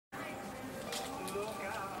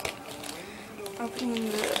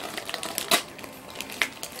opening the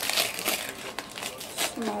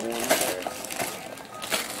small one first.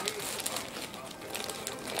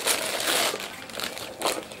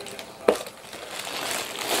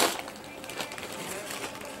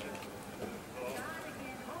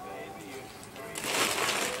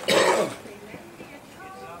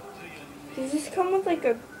 Does this come with like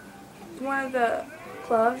one of the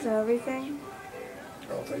gloves and everything? I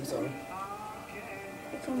don't think so.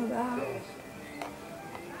 What's on the back?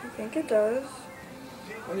 I think it does.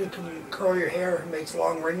 When you can curl your hair, it makes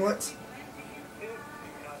long ringlets.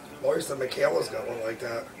 Lori said Michaela's got one like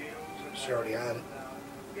that. She already had it.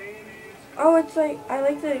 Oh, it's like, I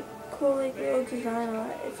like the cool like little design on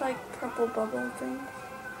it. It's like purple bubble things.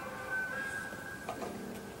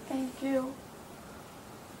 Thank you.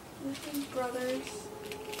 This is brother's.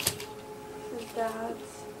 This is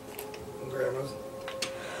dad's. And grandma's.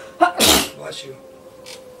 Bless you.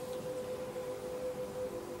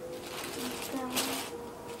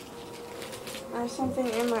 I have something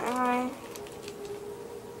in my eye.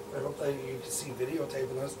 I hope that you can see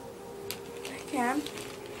videotaping us. I can.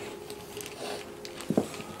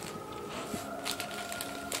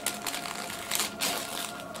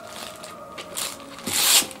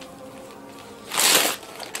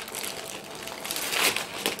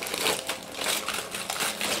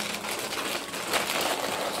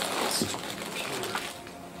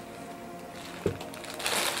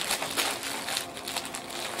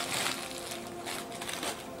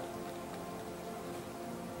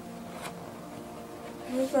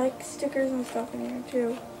 There's like stickers and stuff in here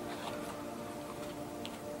too.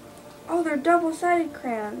 Oh, they're double-sided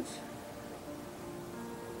crayons.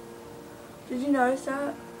 Did you notice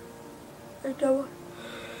that? They're double-sided.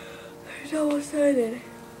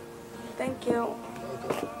 Thank you.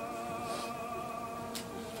 Okay.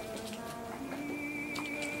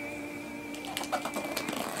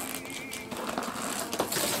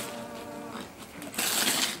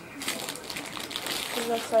 Is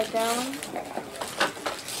it upside down?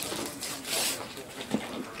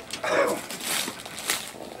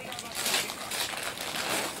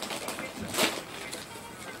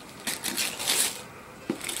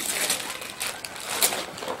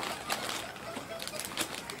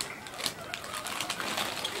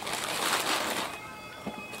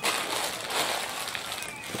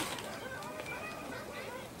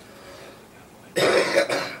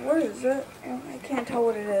 What is it? I can't tell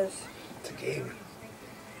what it is. It's a game.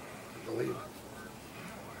 I believe.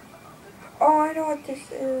 Oh, I know what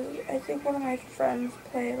this is. I think one of my friends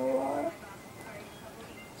play it a lot.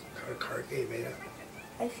 Some kind of card game, ain't it?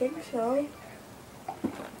 I think so. I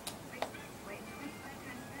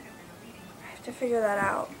have to figure that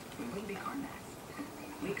out.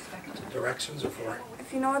 The directions are for.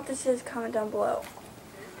 If you know what this is, comment down below.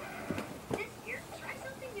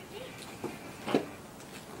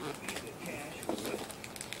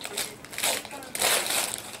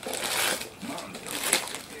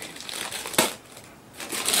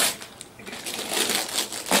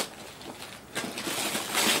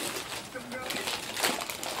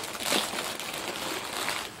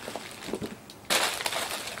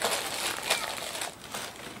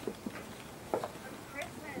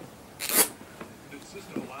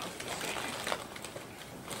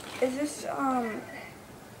 Is this,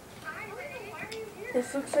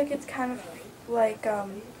 this looks like it's kind of like,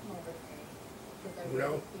 No.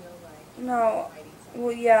 no,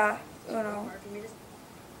 well, yeah, Uno.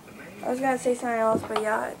 I was gonna say something else, but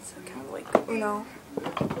yeah, it's kind of like Uno.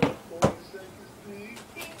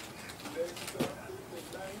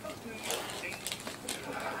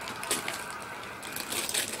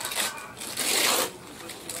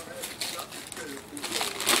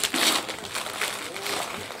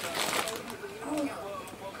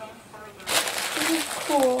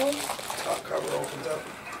 Cool. Top cover opens up.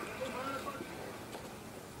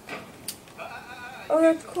 Oh,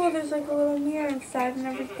 that's cool. There's like a little mirror inside and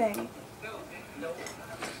everything.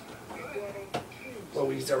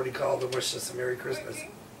 Louise already called and wished us a Merry Christmas.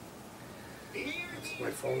 That's what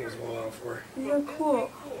my phone was going off for. These are cool.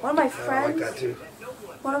 One of my I friends, like that too.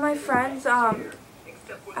 one of my friends,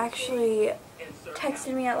 actually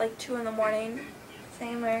texted me at like 2 in the morning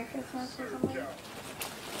saying Merry Christmas or something.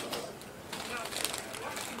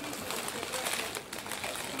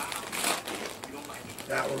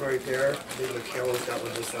 That one right there, I think Michaela's got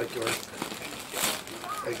one just like yours.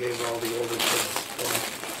 I gave her all the older kids one.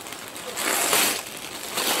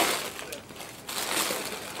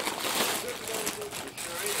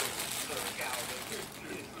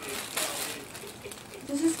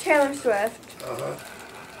 This is Taylor Swift. Uh-huh.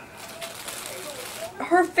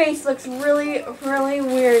 Her face looks really, really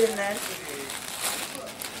weird in this.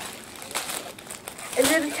 Is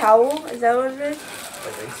it a towel? Is that what it is? I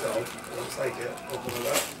think so. Looks like it. Open it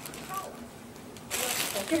up.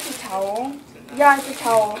 I think it's a towel. Yeah, it's a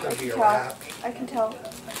towel. I Could be can a tell. wrap. I can tell.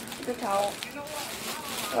 It's a towel.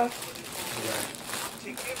 Look. Yeah.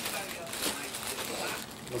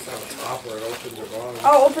 Must have a top where it opens or bottom.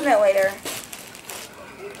 I'll open it later.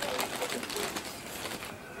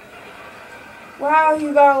 Wow,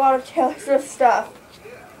 you got a lot of Taylor Swift stuff.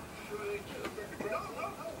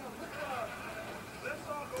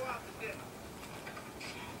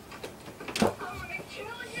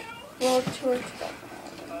 World tour stuff.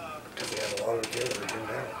 Because they had a lot of Taylor in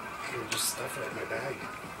there. They were just stuffing it in my bag.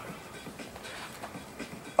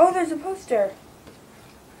 Oh, there's a poster.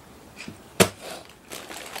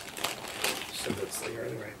 Just a good slinger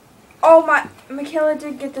anyway. Oh, Makayla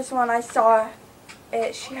did get this one. I saw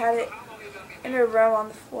it. She had it in her room on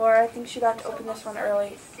the floor. I think she got to open this one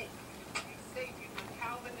early.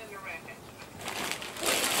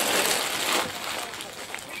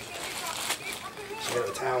 She had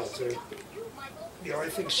a towel too. The only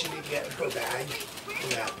thing she didn't get in her bag, in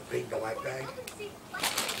that big black bag.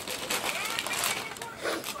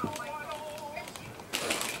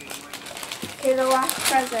 Okay, the last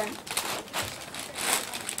present.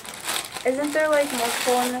 Isn't there like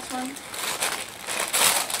multiple in this one?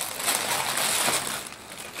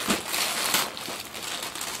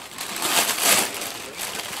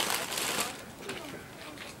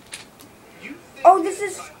 Oh, this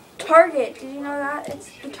is Target. Did you know that? It's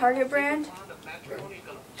the Target brand.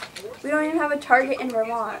 We don't even have a Target in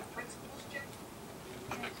Vermont.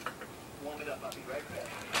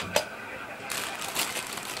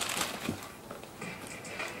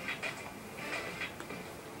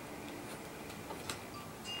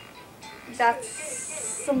 That's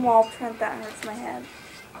some wall print that hurts my head.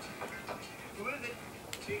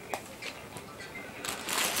 Okay,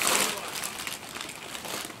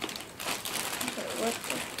 what's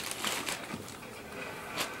this?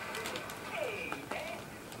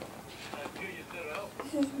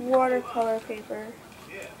 This is watercolor paper.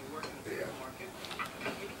 Yeah.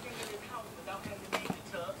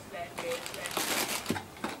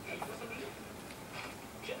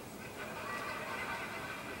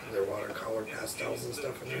 Are there watercolor pastels and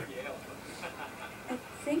stuff in there? I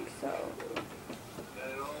think so.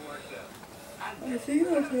 I think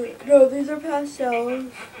that's it. No, these are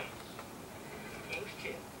pastels.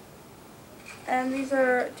 And these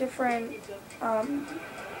are different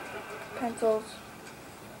pencils.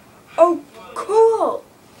 Oh, cool!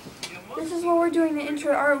 This is what we're doing the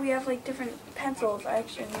intro art. We have like different pencils. I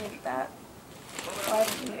actually needed that. Well, I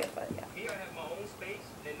didn't need it, but yeah.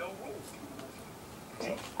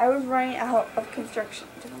 I was running out of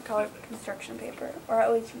different color construction paper, or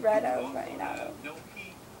at least red. I was running out of.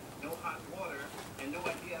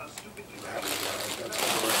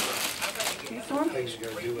 This one? Things you're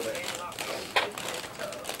gonna do with it.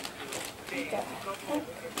 Okay.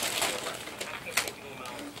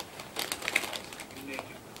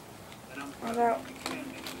 What about?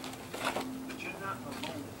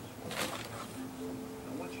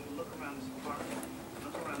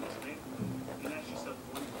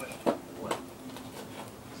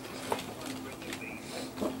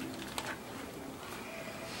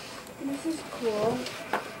 This is cool.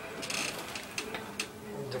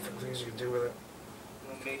 Different things you can do with it.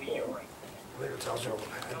 Cool. I think it tells you on the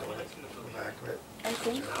pad on the back of it. I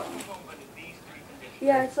think so.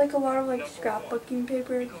 Yeah, it's like a lot of like scrapbooking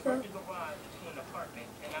paper and stuff.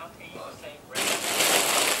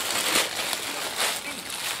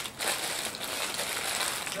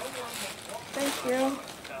 Thank you.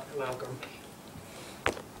 You're welcome.